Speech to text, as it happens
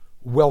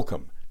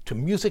Welcome to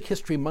Music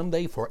History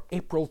Monday for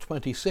April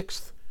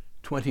 26th,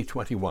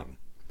 2021.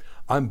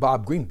 I'm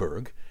Bob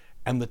Greenberg,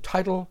 and the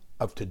title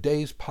of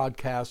today's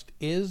podcast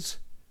is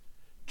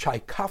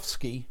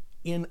Tchaikovsky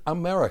in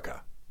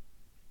America.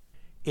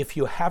 If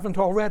you haven't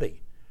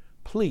already,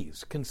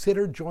 please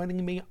consider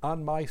joining me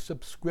on my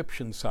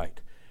subscription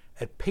site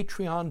at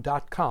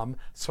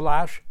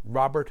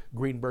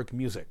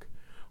patreon.com/RobertGreenbergMusic,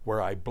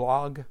 where I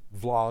blog,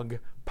 vlog,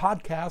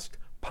 podcast,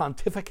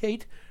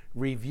 pontificate,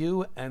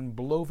 review, and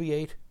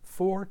bloviate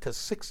 4 to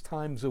 6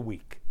 times a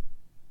week.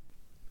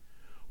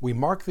 We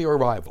mark the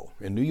arrival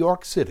in New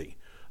York City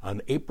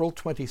on April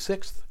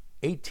 26,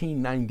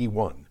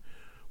 1891,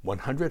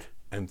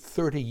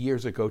 130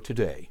 years ago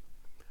today,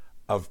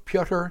 of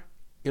Pyotr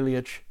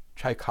Ilyich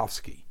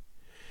Tchaikovsky.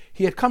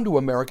 He had come to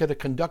America to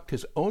conduct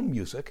his own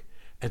music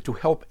and to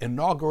help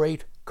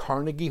inaugurate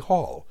Carnegie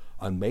Hall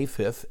on May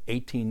 5,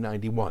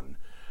 1891,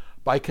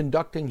 by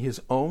conducting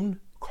his own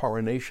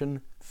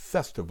Coronation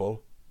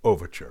Festival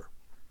Overture.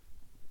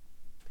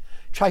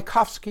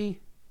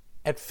 Tchaikovsky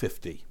at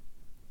 50.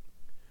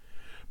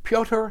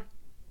 Pyotr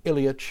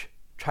Ilyich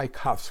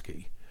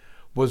Tchaikovsky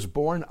was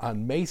born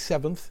on May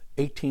 7,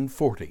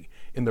 1840,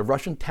 in the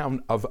Russian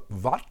town of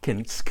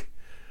Votkinsk,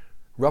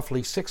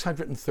 roughly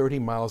 630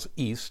 miles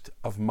east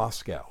of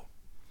Moscow.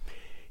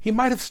 He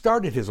might have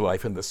started his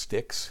life in the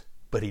sticks,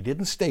 but he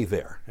didn't stay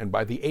there, and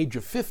by the age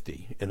of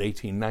 50, in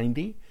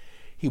 1890,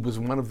 he was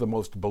one of the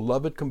most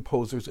beloved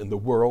composers in the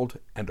world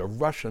and a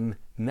Russian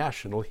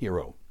national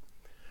hero.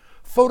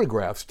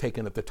 Photographs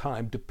taken at the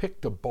time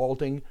depict a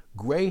balding,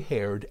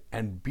 gray-haired,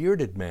 and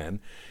bearded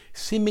man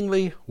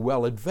seemingly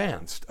well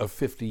advanced of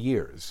 50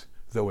 years,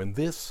 though in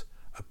this,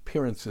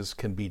 appearances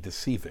can be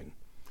deceiving.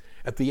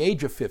 At the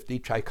age of 50,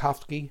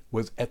 Tchaikovsky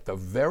was at the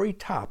very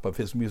top of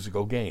his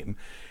musical game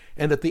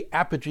and at the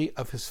apogee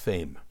of his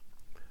fame.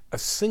 A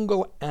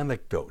single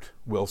anecdote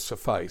will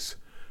suffice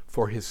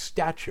for his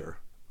stature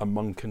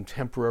among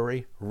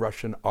contemporary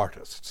Russian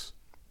artists.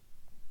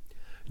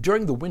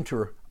 During the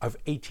winter of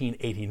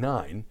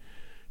 1889,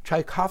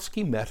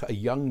 Tchaikovsky met a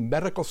young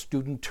medical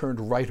student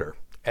turned writer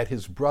at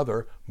his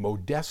brother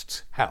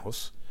Modest's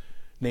house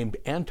named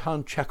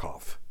Anton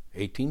Chekhov,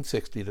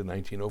 1860 to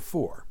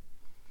 1904.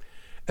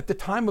 At the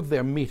time of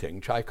their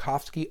meeting,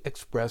 Tchaikovsky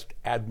expressed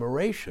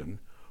admiration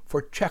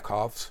for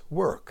Chekhov's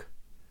work.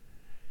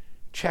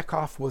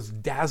 Chekhov was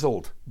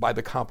dazzled by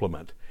the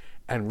compliment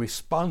and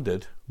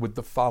responded with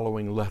the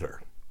following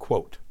letter,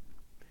 quote,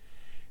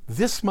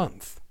 "This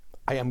month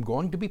I am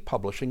going to be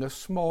publishing a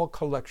small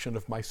collection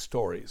of my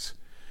stories.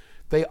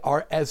 They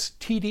are as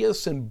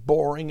tedious and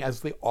boring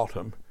as the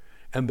autumn,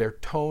 and their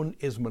tone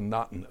is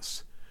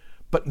monotonous.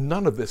 But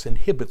none of this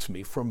inhibits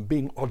me from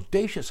being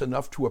audacious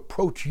enough to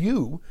approach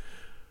you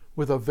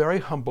with a very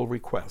humble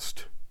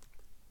request.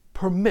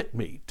 Permit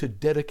me to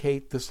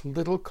dedicate this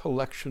little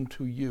collection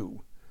to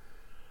you.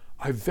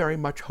 I very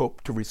much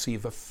hope to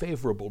receive a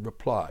favorable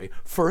reply,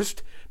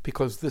 first,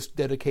 because this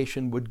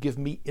dedication would give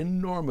me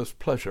enormous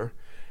pleasure,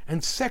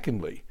 and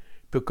secondly,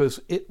 because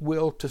it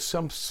will to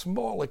some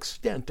small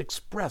extent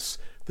express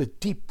the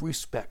deep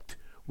respect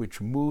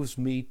which moves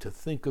me to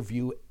think of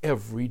you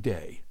every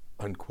day."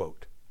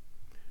 Unquote.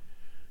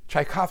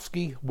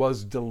 Tchaikovsky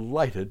was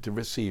delighted to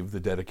receive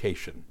the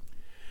dedication.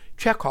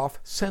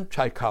 Chekhov sent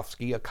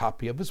Tchaikovsky a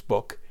copy of his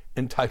book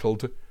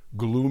entitled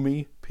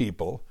Gloomy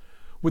People,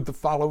 with the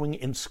following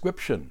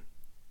inscription,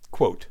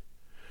 quote,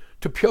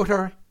 "To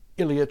Pyotr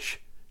Ilyich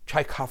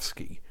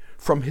Tchaikovsky,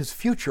 from his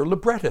future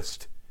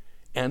librettist,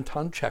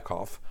 Anton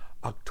Chekhov,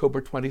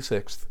 October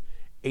 26,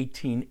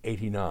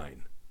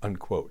 1889,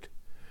 unquote.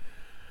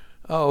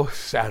 Oh,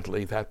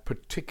 sadly, that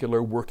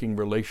particular working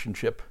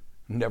relationship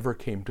never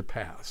came to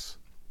pass.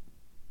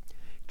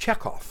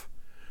 Chekhov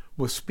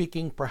was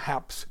speaking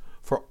perhaps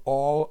for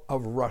all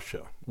of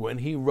Russia when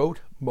he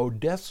wrote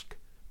Modest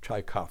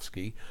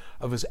Tchaikovsky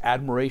of his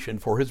admiration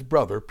for his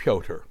brother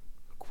Pyotr,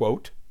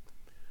 quote,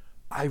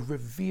 "I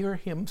revere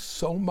him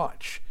so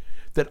much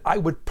that I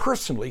would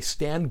personally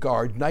stand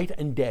guard night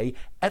and day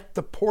at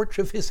the porch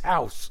of his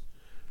house.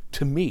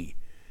 To me,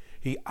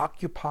 he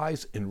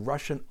occupies in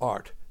Russian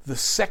art the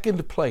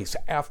second place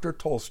after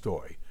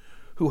Tolstoy,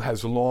 who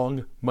has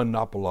long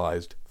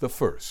monopolized the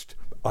first.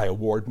 I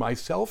award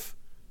myself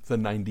the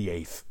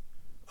 98th,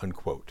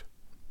 unquote.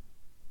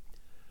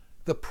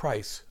 The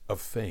price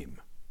of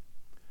fame.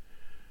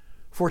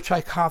 For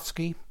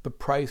Tchaikovsky, the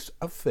price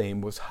of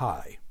fame was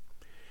high.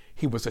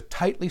 He was a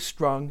tightly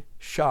strung,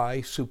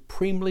 shy,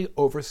 supremely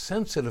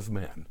oversensitive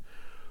man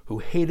who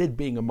hated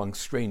being among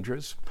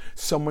strangers,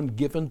 someone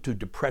given to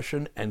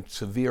depression and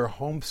severe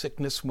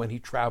homesickness when he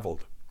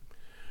traveled.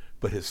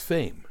 But his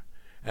fame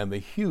and the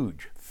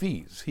huge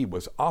fees he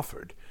was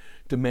offered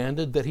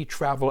demanded that he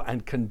travel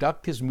and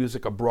conduct his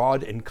music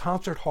abroad in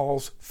concert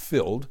halls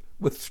filled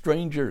with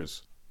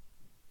strangers.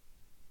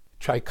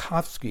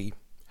 Tchaikovsky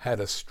had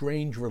a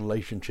strange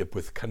relationship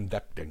with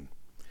conducting.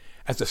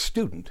 As a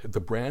student at the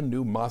brand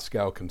new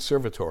Moscow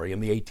Conservatory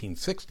in the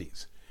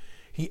 1860s,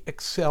 he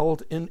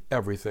excelled in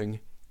everything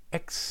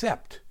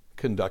except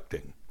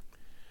conducting.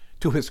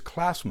 To his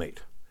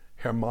classmate,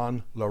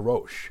 Hermann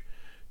Laroche,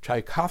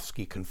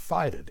 Tchaikovsky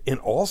confided, in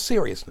all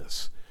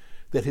seriousness,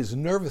 that his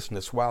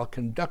nervousness while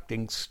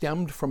conducting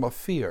stemmed from a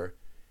fear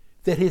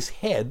that his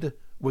head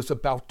was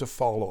about to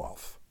fall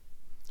off.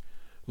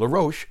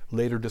 Laroche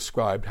later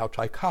described how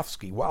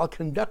Tchaikovsky, while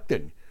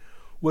conducting,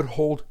 would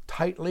hold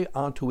tightly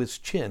onto his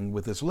chin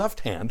with his left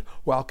hand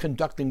while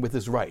conducting with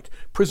his right,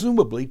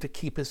 presumably to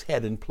keep his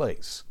head in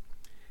place.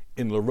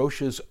 In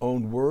Laroche's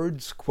own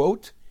words,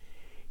 quote,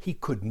 "He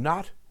could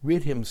not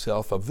rid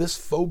himself of this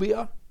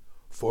phobia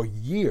for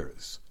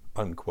years,"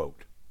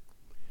 unquote.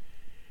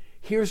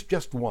 Here's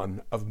just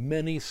one of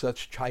many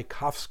such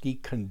Tchaikovsky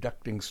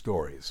conducting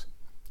stories.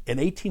 In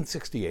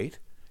 1868,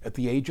 at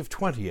the age of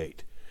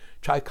 28,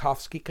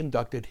 Tchaikovsky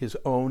conducted his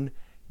own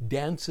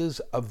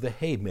Dances of the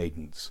Hay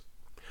Maidens.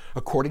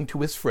 According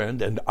to his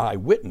friend and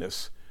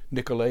eyewitness,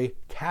 Nikolai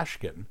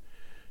Kashkin,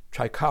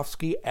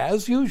 Tchaikovsky,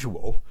 as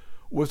usual,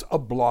 was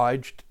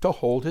obliged to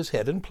hold his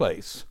head in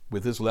place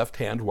with his left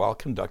hand while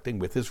conducting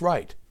with his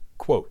right.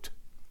 Quote,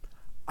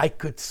 "I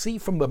could see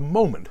from the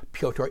moment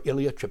Pyotr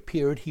Ilyitch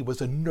appeared he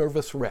was a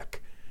nervous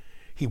wreck.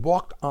 He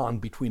walked on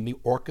between the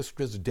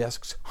orchestra's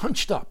desks,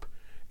 hunched up,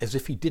 as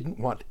if he didn't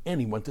want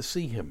anyone to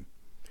see him.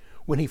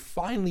 When he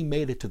finally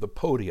made it to the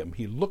podium,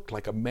 he looked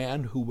like a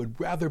man who would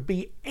rather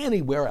be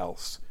anywhere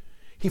else.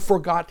 He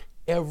forgot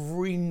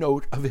every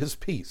note of his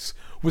piece,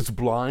 was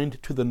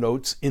blind to the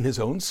notes in his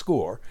own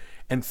score,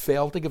 and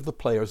failed to give the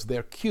players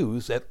their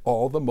cues at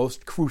all the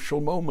most crucial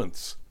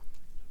moments.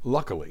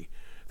 Luckily,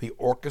 the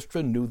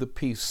orchestra knew the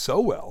piece so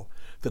well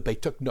that they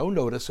took no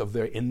notice of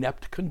their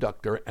inept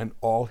conductor and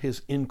all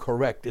his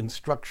incorrect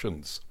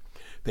instructions.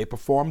 They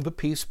performed the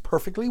piece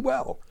perfectly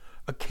well,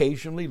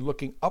 occasionally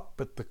looking up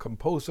at the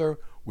composer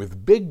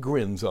with big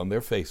grins on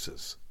their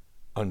faces."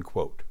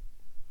 Unquote.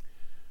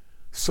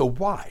 So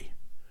why,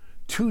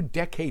 2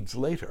 decades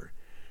later,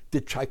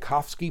 did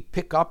Tchaikovsky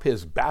pick up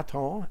his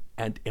baton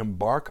and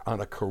embark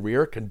on a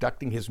career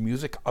conducting his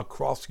music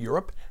across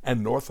Europe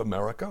and North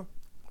America?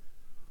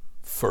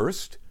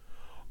 First,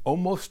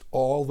 almost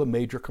all the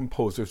major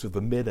composers of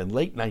the mid and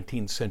late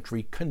 19th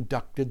century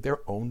conducted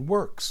their own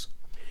works.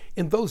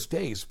 In those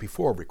days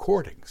before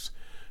recordings,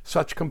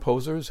 such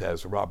composers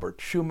as Robert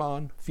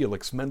Schumann,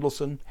 Felix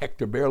Mendelssohn,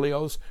 Hector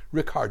Berlioz,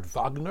 Richard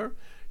Wagner,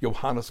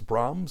 Johannes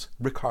Brahms,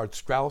 Richard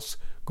Strauss,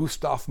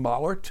 Gustav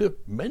Mahler, to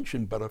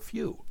mention but a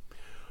few,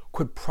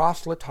 could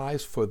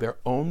proselytize for their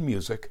own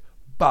music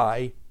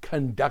by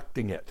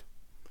conducting it.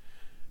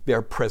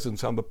 Their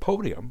presence on the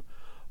podium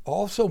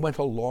also went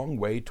a long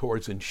way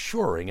towards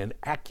ensuring an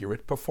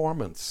accurate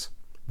performance.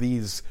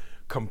 These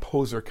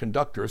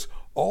composer-conductors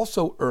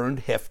also earned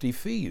hefty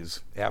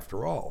fees.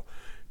 After all,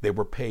 they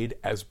were paid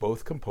as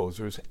both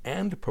composers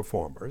and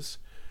performers,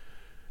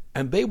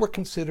 and they were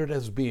considered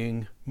as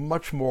being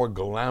much more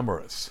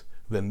glamorous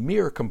than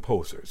mere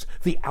composers,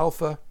 the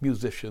alpha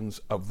musicians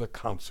of the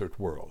concert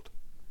world.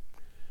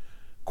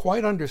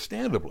 Quite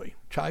understandably,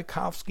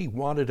 Tchaikovsky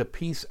wanted a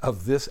piece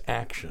of this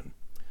action.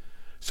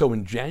 So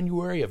in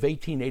January of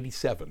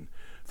 1887,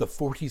 the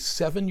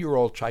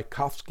 47-year-old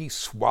Tchaikovsky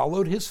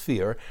swallowed his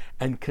fear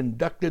and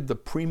conducted the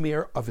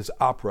premiere of his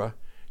opera,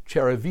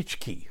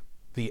 Cherevichki,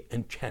 the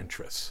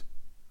Enchantress.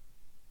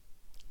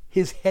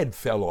 His head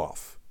fell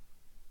off.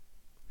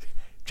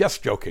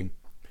 Just joking.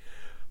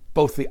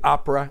 Both the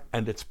opera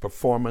and its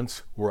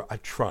performance were a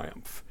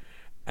triumph,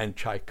 and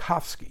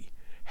Tchaikovsky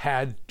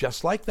had,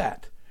 just like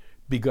that,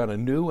 begun a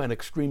new and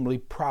extremely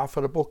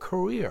profitable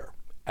career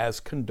as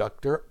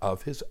conductor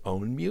of his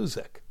own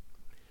music.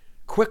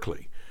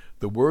 Quickly,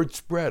 the word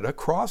spread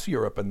across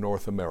Europe and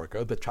North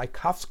America that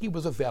Tchaikovsky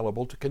was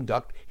available to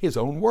conduct his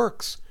own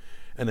works,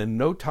 and in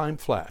no time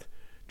flat,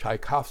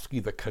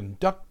 Tchaikovsky the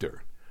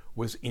conductor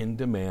was in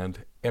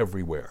demand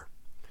everywhere.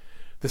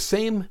 The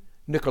same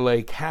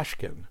Nikolai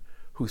Kashkin,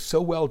 who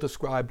so well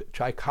described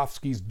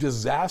Tchaikovsky's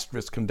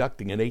disastrous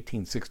conducting in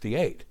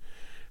 1868,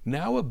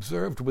 now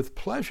observed with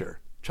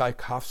pleasure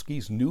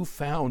Tchaikovsky's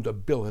newfound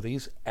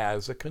abilities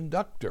as a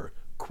conductor.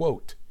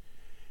 Quote,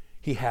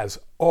 "He has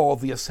all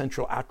the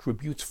essential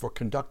attributes for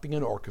conducting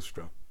an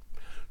orchestra: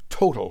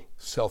 total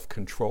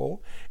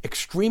self-control,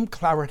 extreme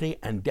clarity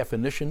and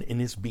definition in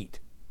his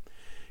beat.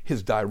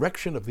 His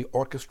direction of the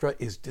orchestra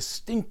is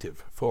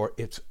distinctive for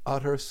its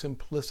utter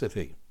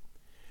simplicity.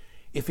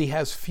 If he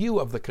has few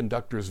of the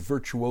conductor's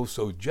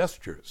virtuoso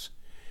gestures,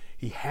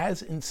 he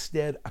has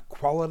instead a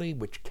quality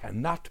which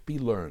cannot be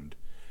learned,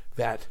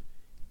 that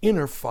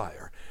inner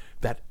fire,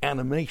 that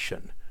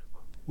animation,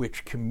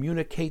 which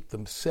communicate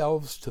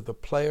themselves to the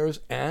players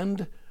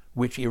and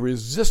which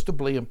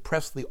irresistibly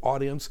impress the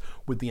audience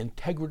with the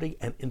integrity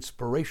and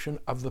inspiration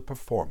of the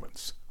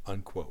performance."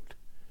 Unquote.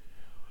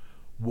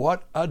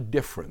 What a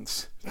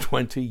difference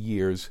 20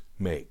 years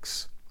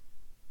makes.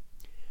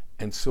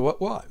 And so it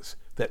was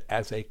that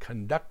as a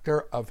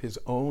conductor of his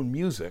own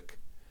music,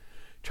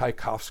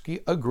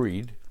 Tchaikovsky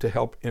agreed to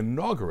help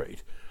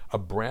inaugurate a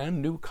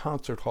brand new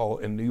concert hall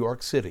in New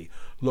York City,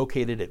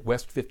 located at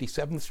West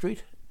 57th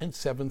Street and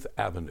 7th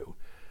Avenue,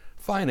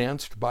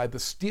 financed by the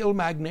steel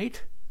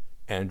magnate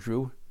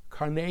Andrew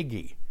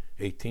Carnegie,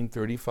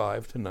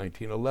 1835 to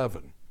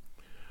 1911.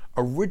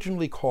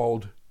 Originally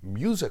called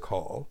Music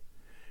Hall,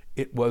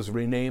 it was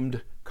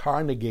renamed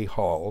Carnegie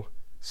Hall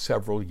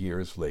several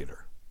years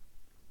later.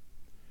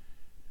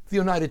 The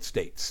United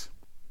States.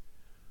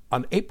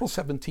 On April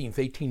 17,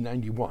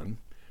 1891,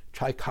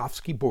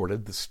 Tchaikovsky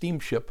boarded the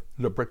steamship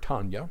La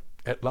Bretagne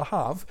at Le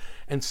Havre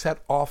and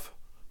set off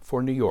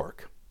for New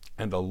York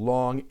and a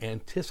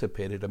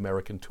long-anticipated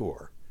American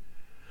tour.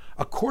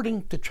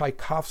 According to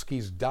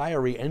Tchaikovsky's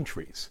diary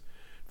entries,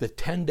 the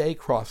 10-day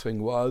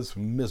crossing was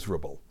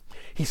miserable.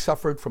 He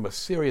suffered from a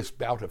serious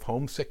bout of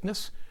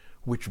homesickness,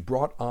 which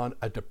brought on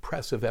a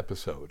depressive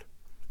episode.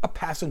 A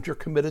passenger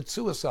committed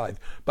suicide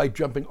by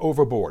jumping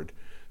overboard.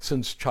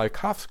 Since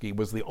Tchaikovsky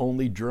was the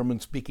only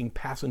German-speaking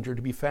passenger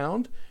to be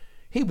found,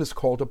 he was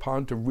called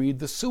upon to read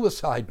the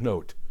suicide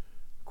note.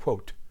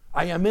 Quote,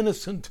 "I am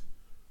innocent.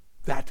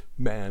 That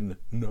man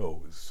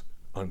knows."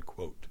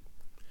 Unquote.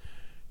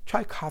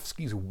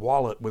 Tchaikovsky's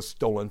wallet was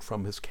stolen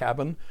from his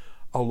cabin,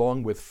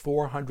 along with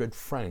 400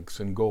 francs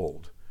in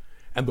gold,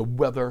 and the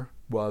weather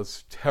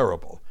was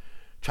terrible.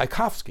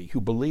 Tchaikovsky,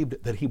 who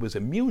believed that he was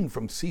immune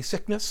from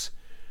seasickness,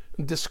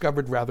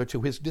 discovered rather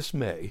to his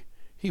dismay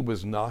he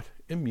was not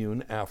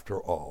immune after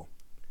all.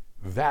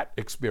 That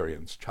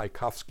experience,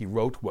 Tchaikovsky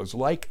wrote, was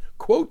like,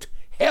 quote,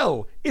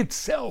 "hell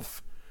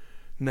itself,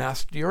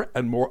 nastier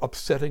and more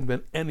upsetting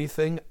than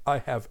anything I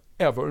have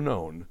ever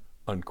known,"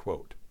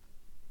 unquote.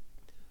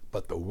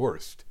 But the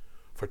worst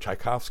for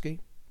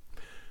Tchaikovsky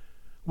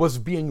was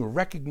being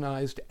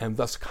recognized and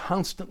thus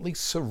constantly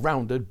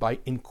surrounded by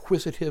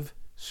inquisitive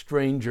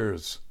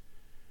strangers.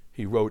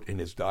 He wrote in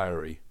his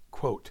diary,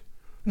 quote,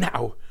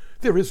 "Now,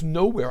 there is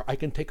nowhere I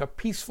can take a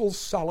peaceful,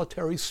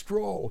 solitary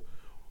stroll.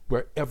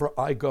 Wherever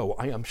I go,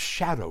 I am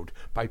shadowed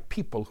by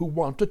people who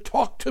want to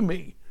talk to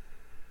me.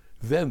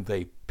 Then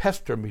they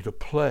pester me to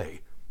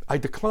play. I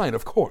decline,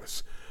 of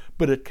course,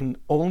 but it can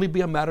only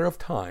be a matter of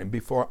time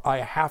before I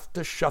have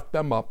to shut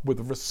them up with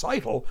a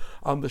recital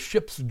on the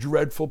ship's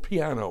dreadful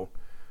piano.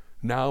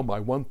 Now my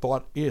one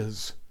thought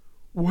is,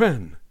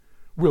 when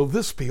will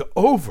this be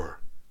over?"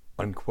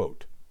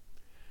 Unquote.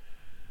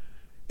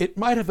 It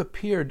might have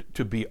appeared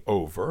to be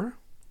over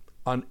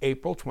on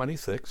April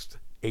 26,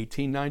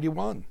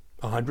 1891,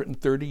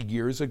 130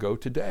 years ago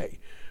today,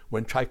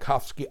 when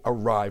Tchaikovsky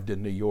arrived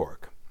in New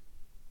York.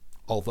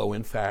 Although,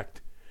 in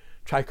fact,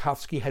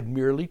 Tchaikovsky had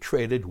merely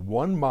traded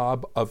one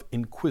mob of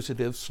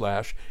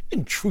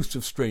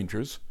inquisitive/intrusive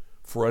strangers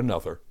for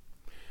another.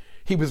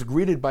 He was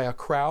greeted by a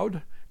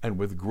crowd and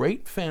with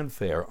great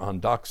fanfare on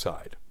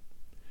dockside.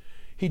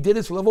 He did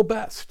his level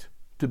best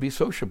to be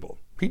sociable.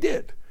 He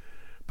did.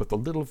 But the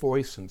little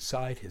voice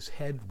inside his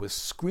head was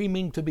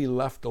screaming to be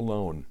left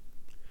alone.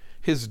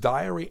 His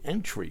diary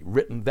entry,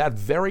 written that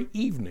very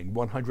evening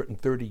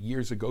 130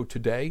 years ago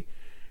today,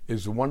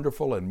 is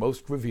wonderful and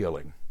most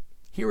revealing.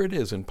 Here it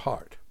is in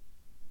part.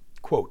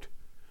 Quote,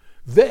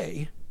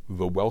 "They,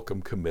 the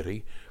welcome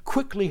committee,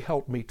 quickly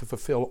helped me to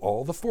fulfill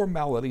all the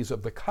formalities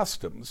of the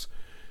customs,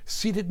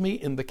 seated me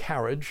in the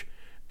carriage,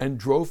 and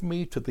drove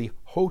me to the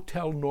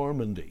Hotel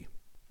Normandy.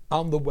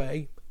 On the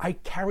way, I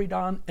carried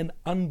on an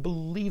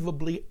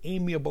unbelievably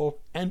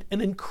amiable and an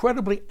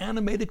incredibly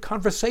animated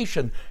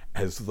conversation,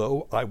 as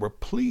though I were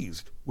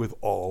pleased with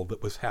all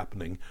that was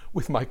happening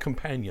with my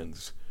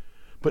companions.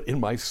 But in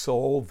my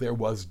soul there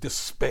was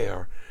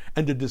despair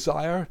and a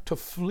desire to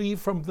flee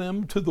from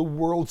them to the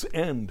world's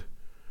end.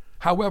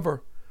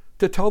 However,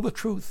 to tell the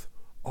truth,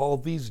 all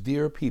these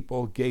dear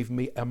people gave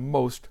me a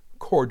most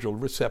cordial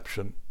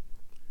reception."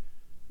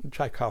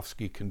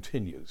 Tchaikovsky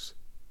continues.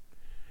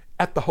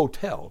 At the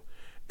hotel,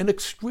 an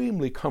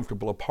extremely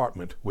comfortable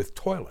apartment with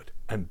toilet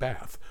and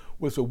bath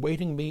was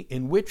awaiting me,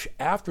 in which,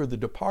 after the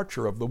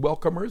departure of the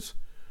welcomers,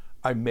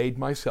 I made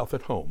myself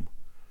at home.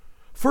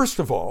 First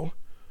of all,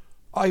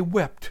 I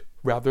wept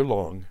rather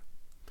long,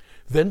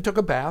 then took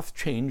a bath,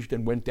 changed,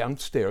 and went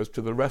downstairs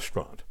to the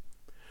restaurant.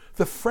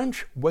 The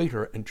French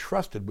waiter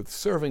entrusted with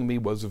serving me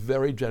was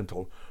very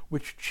gentle,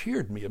 which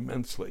cheered me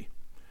immensely.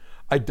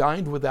 I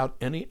dined without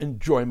any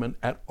enjoyment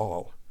at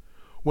all,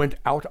 went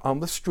out on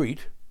the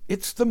street,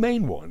 it's the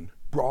main one,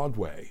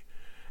 Broadway,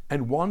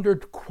 and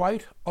wandered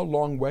quite a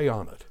long way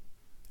on it.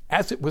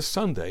 As it was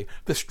Sunday,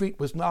 the street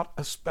was not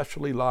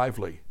especially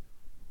lively.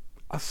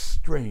 A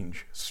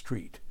strange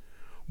street.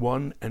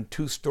 1- and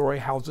 2-story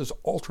houses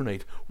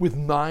alternate with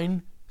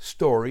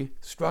 9-story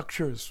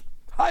structures.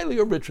 Highly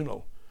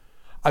original.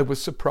 I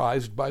was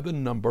surprised by the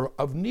number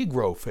of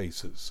Negro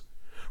faces.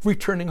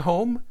 Returning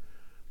home,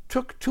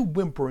 took to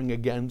whimpering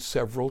again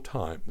several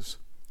times.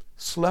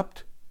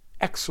 Slept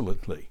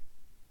excellently.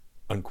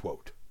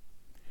 Unquote.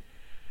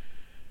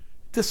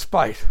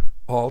 Despite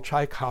all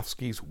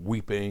Tchaikovsky's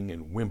weeping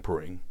and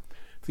whimpering,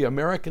 the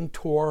American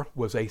tour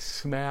was a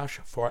smash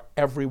for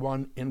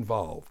everyone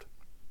involved.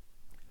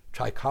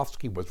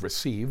 Tchaikovsky was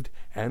received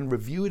and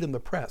reviewed in the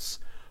press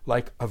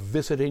like a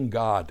visiting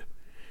god.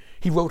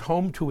 He wrote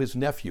home to his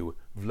nephew,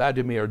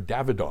 Vladimir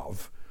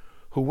Davidov,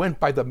 who went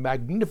by the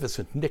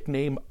magnificent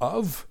nickname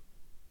of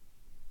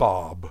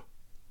Bob.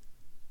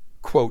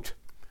 Quote,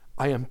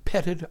 "I am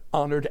petted,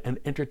 honored, and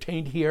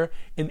entertained here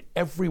in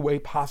every way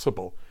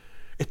possible.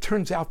 It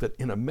turns out that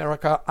in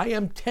America, I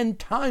am 10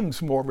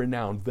 times more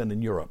renowned than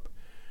in Europe.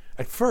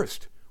 At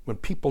first, when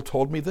people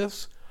told me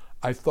this,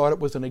 I thought it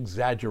was an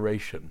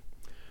exaggeration.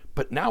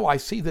 But now I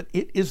see that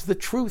it is the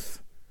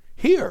truth.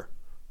 Here,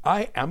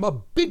 I am a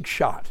big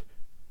shot.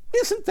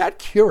 Isn't that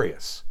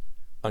curious?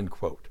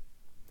 Unquote.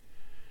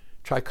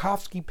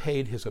 Tchaikovsky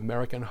paid his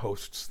American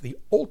hosts the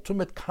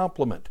ultimate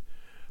compliment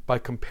by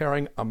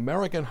comparing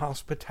American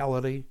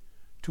hospitality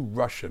to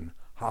Russian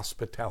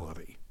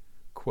hospitality.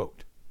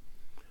 Quote,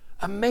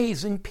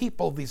 amazing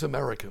people, these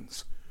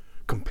Americans,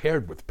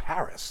 compared with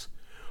Paris,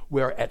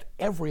 where at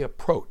every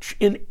approach,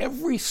 in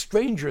every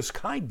stranger's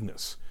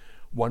kindness,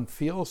 one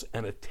feels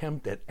an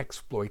attempt at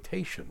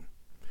exploitation.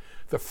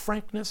 The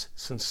frankness,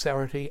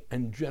 sincerity,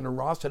 and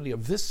generosity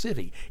of this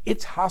city,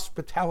 its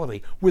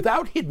hospitality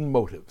without hidden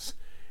motives,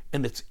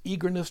 and its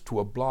eagerness to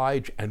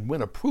oblige and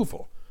win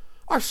approval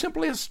are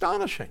simply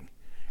astonishing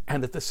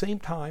and at the same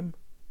time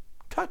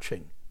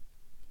touching.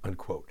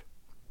 Unquote.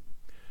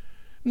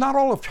 Not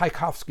all of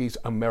Tchaikovsky's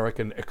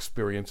American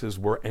experiences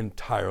were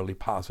entirely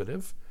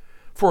positive.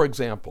 For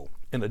example,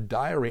 in a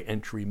diary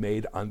entry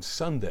made on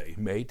Sunday,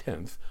 May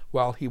 10th,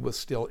 while he was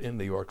still in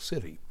New York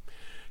City,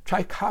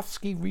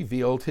 Tchaikovsky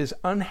revealed his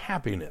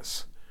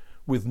unhappiness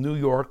with New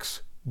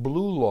York's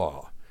blue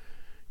law,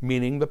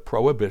 meaning the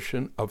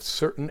prohibition of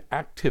certain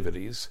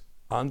activities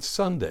on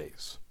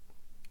Sundays.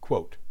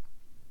 Quote,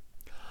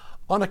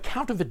 on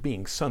account of it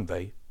being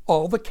Sunday,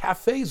 all the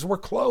cafes were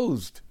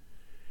closed,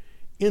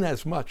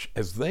 inasmuch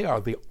as they are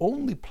the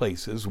only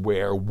places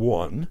where,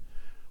 one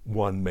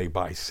may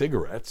buy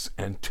cigarettes,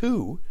 and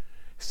two,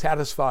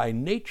 satisfy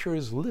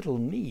nature's little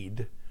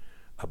need.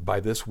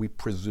 By this we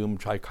presume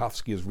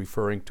Tchaikovsky is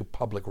referring to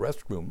public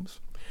restrooms,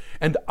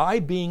 and I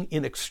being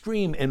in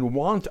extreme in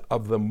want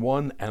of them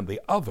one and the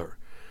other,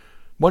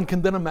 one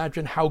can then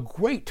imagine how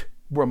great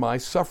were my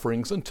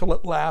sufferings until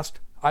at last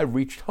I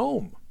reached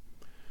home.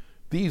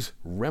 These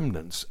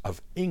remnants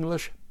of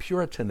English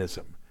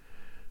Puritanism,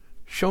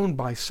 shown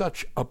by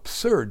such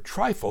absurd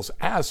trifles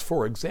as,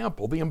 for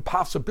example, the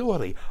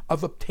impossibility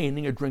of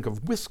obtaining a drink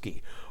of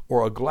whiskey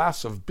or a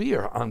glass of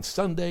beer on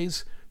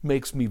Sundays,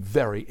 makes me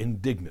very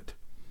indignant.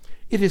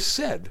 It is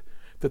said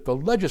that the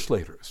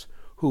legislators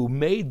who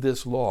made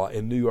this law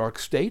in New York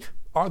State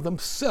are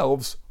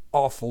themselves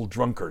awful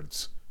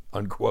drunkards.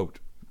 Unquote.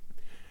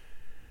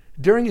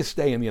 During his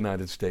stay in the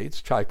United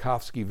States,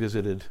 Tchaikovsky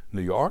visited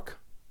New York,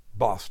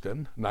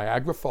 Boston,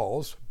 Niagara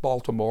Falls,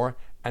 Baltimore,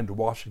 and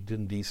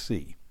Washington,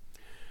 D.C.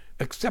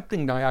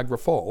 Excepting Niagara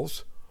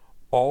Falls,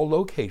 all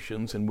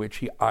locations in which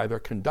he either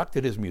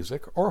conducted his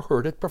music or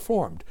heard it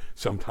performed,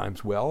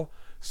 sometimes well,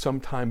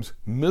 sometimes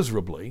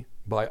miserably,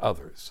 by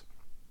others.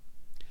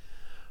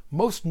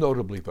 Most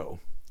notably, though,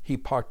 he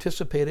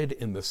participated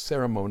in the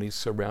ceremonies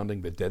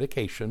surrounding the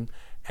dedication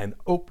and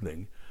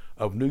opening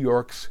of New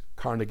York's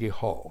Carnegie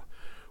Hall,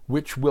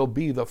 which will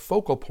be the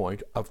focal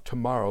point of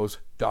tomorrow's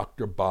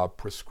Dr. Bob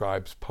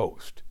Prescribes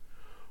post.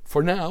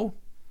 For now,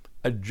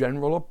 a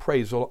general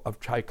appraisal of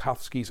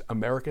Tchaikovsky's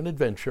American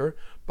adventure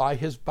by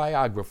his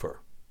biographer,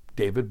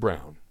 David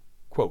Brown.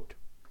 Quote,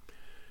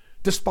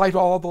 despite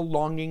all the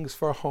longings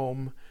for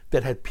home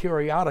that had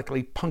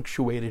periodically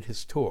punctuated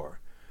his tour,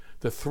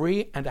 the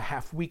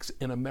 3.5 weeks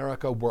in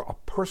America were a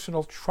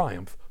personal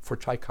triumph for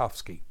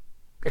Tchaikovsky,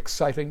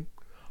 exciting,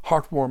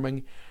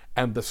 heartwarming,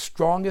 and the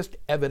strongest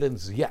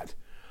evidence yet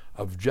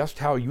of just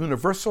how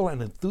universal and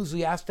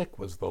enthusiastic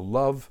was the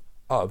love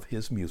of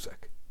his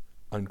music.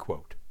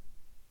 Unquote.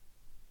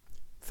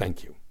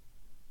 Thank you.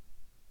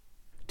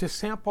 To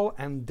sample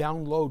and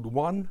download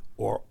one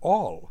or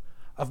all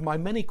of my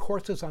many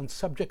courses on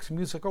subjects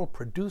musical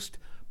produced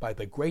by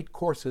the Great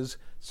Courses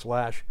 /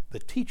 The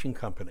Teaching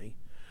Company,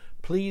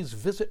 please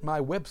visit my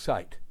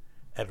website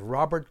at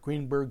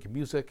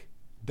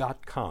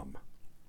robertgreenbergmusic.com.